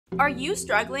Are you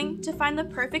struggling to find the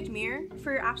perfect mirror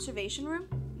for your observation room,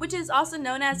 which is also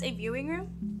known as a viewing room?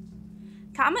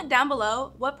 Comment down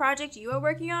below what project you are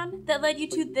working on that led you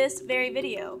to this very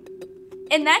video.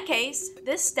 In that case,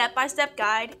 this step-by-step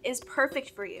guide is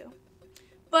perfect for you.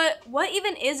 But what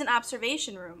even is an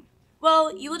observation room?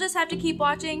 Well, you will just have to keep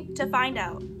watching to find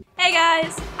out. Hey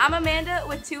guys, I'm Amanda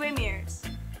with Two-Way Mirrors.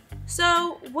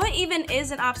 So, what even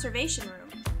is an observation room?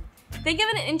 Think of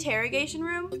an interrogation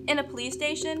room in a police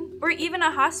station or even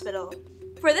a hospital.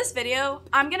 For this video,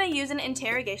 I'm going to use an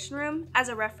interrogation room as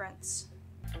a reference.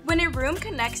 When a room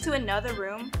connects to another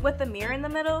room with a mirror in the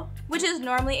middle, which is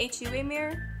normally a two-way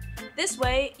mirror, this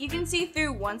way you can see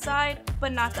through one side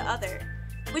but not the other,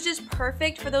 which is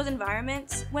perfect for those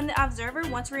environments when the observer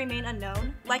wants to remain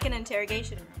unknown, like an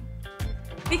interrogation room.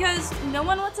 Because no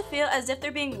one wants to feel as if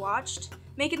they're being watched,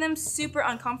 making them super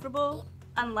uncomfortable,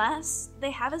 unless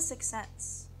they have a sixth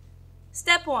sense.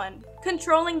 Step 1.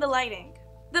 Controlling the lighting.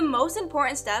 The most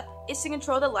important step is to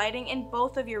control the lighting in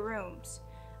both of your rooms.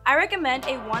 I recommend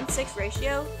a 1:6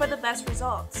 ratio for the best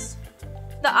results.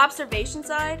 The observation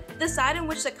side, the side in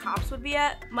which the cops would be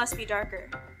at, must be darker.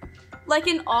 Like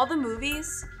in all the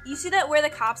movies, you see that where the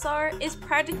cops are is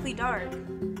practically dark.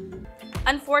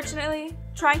 Unfortunately,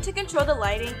 trying to control the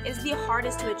lighting is the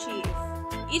hardest to achieve.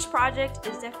 Each project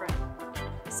is different.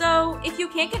 So, if you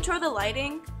can't control the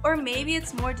lighting, or maybe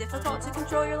it's more difficult to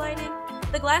control your lighting,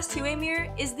 the glass two-way mirror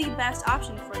is the best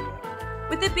option for you.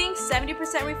 With it being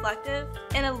 70% reflective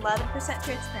and 11%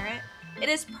 transparent, it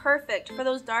is perfect for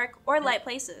those dark or light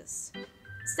places.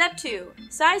 Step 2.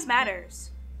 Size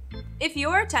matters. If you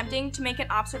are attempting to make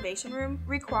an observation room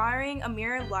requiring a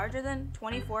mirror larger than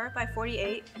 24 by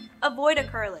 48, avoid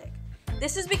acrylic.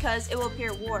 This is because it will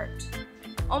appear warped.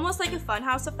 Almost like a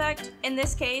funhouse effect, in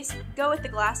this case, go with the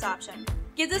glass option.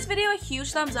 Give this video a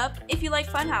huge thumbs up if you like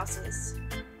funhouses.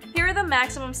 Here are the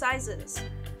maximum sizes.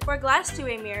 For a glass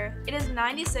two-way mirror, it is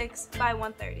 96 by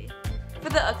 130. For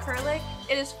the acrylic,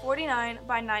 it is 49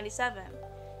 by 97.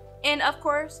 And of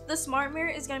course, the smart mirror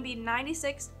is going to be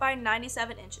 96 by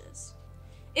 97 inches.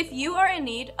 If you are in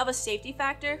need of a safety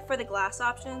factor for the glass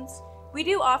options, we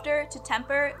do offer to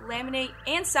temper, laminate,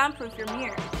 and soundproof your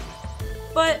mirror.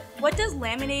 But what does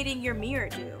laminating your mirror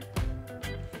do?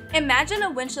 Imagine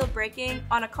a windshield breaking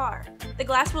on a car. The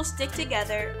glass will stick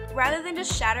together rather than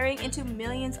just shattering into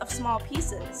millions of small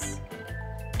pieces.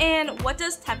 And what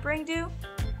does tempering do?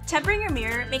 Tempering your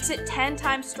mirror makes it 10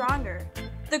 times stronger.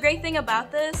 The great thing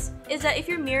about this is that if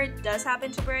your mirror does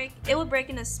happen to break, it will break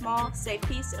into small, safe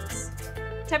pieces.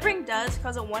 Tempering does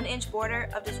cause a 1-inch border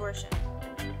of distortion.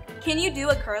 Can you do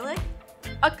acrylic?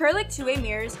 Acrylic two-way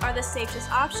mirrors are the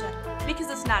safest option because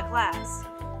it's not glass.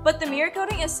 But the mirror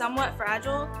coating is somewhat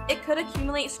fragile, it could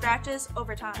accumulate scratches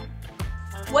over time.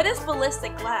 What is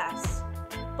ballistic glass?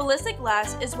 Ballistic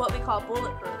glass is what we call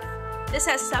bulletproof. This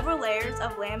has several layers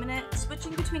of laminate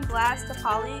switching between glass to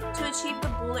poly to achieve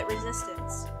the bullet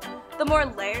resistance. The more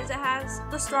layers it has,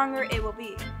 the stronger it will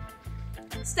be.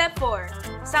 Step 4.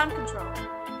 Sound control.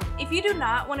 If you do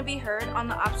not want to be heard on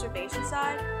the observation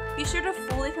side, be sure to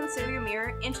fully conceal your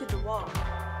mirror into the wall.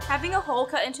 Having a hole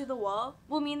cut into the wall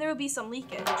will mean there will be some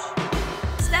leakage.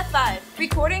 Step 5.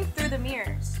 Recording through the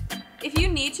mirrors. If you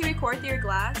need to record through your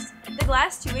glass, the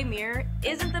glass two-way mirror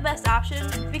isn't the best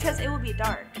option because it will be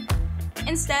dark.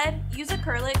 Instead, use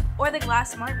acrylic or the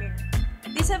glass smart mirror.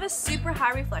 These have a super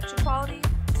high reflection quality,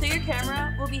 so your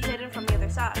camera will be hidden from the other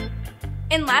side.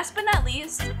 And last but not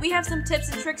least, we have some tips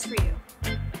and tricks for you.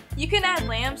 You can add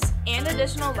lamps and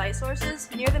additional light sources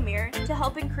near the mirror to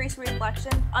help increase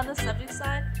reflection on the subject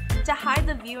side to hide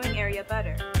the viewing area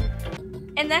better.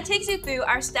 And that takes you through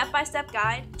our step-by-step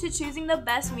guide to choosing the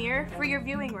best mirror for your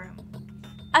viewing room.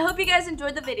 I hope you guys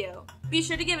enjoyed the video. Be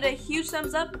sure to give it a huge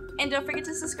thumbs up and don't forget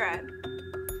to subscribe.